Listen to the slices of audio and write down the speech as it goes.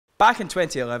Back in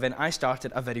 2011, I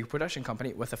started a video production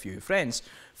company with a few friends.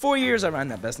 4 years I ran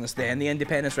that business, then the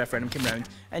independence referendum came round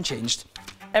and changed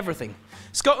everything.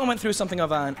 Scotland went through something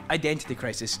of an identity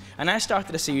crisis, and I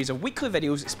started a series of weekly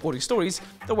videos exploring stories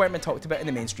that weren't been talked about in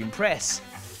the mainstream press.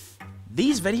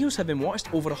 These videos have been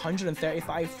watched over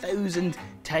 135,000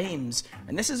 times,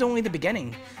 and this is only the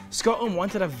beginning. Scotland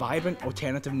wanted a vibrant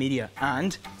alternative media,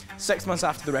 and 6 months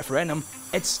after the referendum,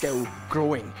 it's still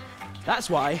growing. That's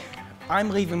why I'm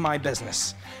leaving my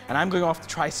business, and I'm going off to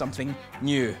try something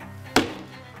new.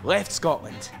 Left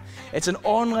Scotland. It's an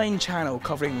online channel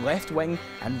covering left-wing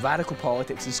and radical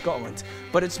politics in Scotland,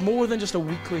 but it's more than just a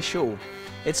weekly show.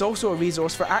 It's also a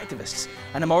resource for activists,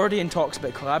 and I'm already in talks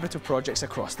about collaborative projects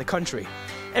across the country.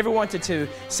 Ever wanted to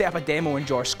set up a demo in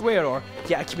George Square or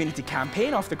get a community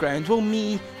campaign off the ground? Well,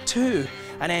 me too.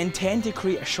 And I intend to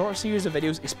create a short series of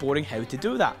videos exploring how to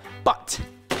do that. But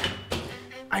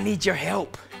I need your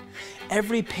help.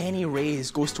 Every penny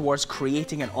raised goes towards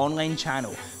creating an online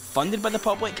channel funded by the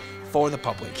public for the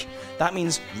public. That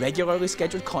means regularly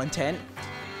scheduled content,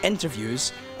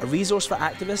 interviews, a resource for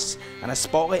activists, and a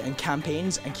spotlight on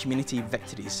campaigns and community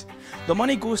victories. The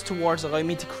money goes towards allowing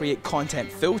me to create content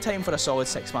full-time for a solid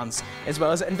 6 months, as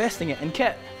well as investing it in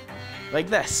kit, like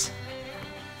this.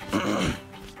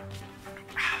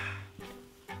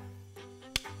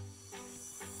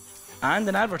 And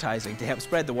in advertising to help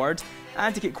spread the word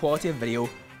and to keep quality of video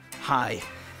high.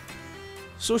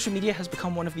 Social media has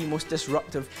become one of the most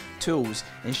disruptive tools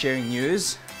in sharing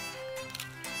news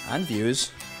and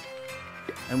views,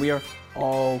 and we are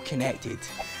all connected.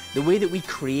 The way that we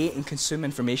create and consume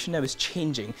information now is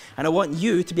changing, and I want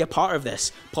you to be a part of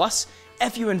this. Plus,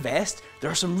 if you invest, there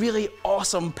are some really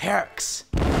awesome perks.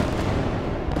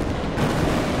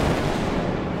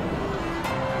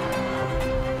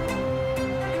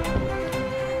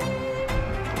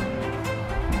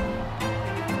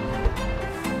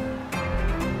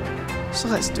 So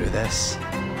let's do this.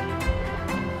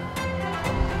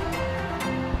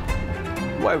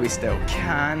 While we still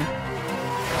can.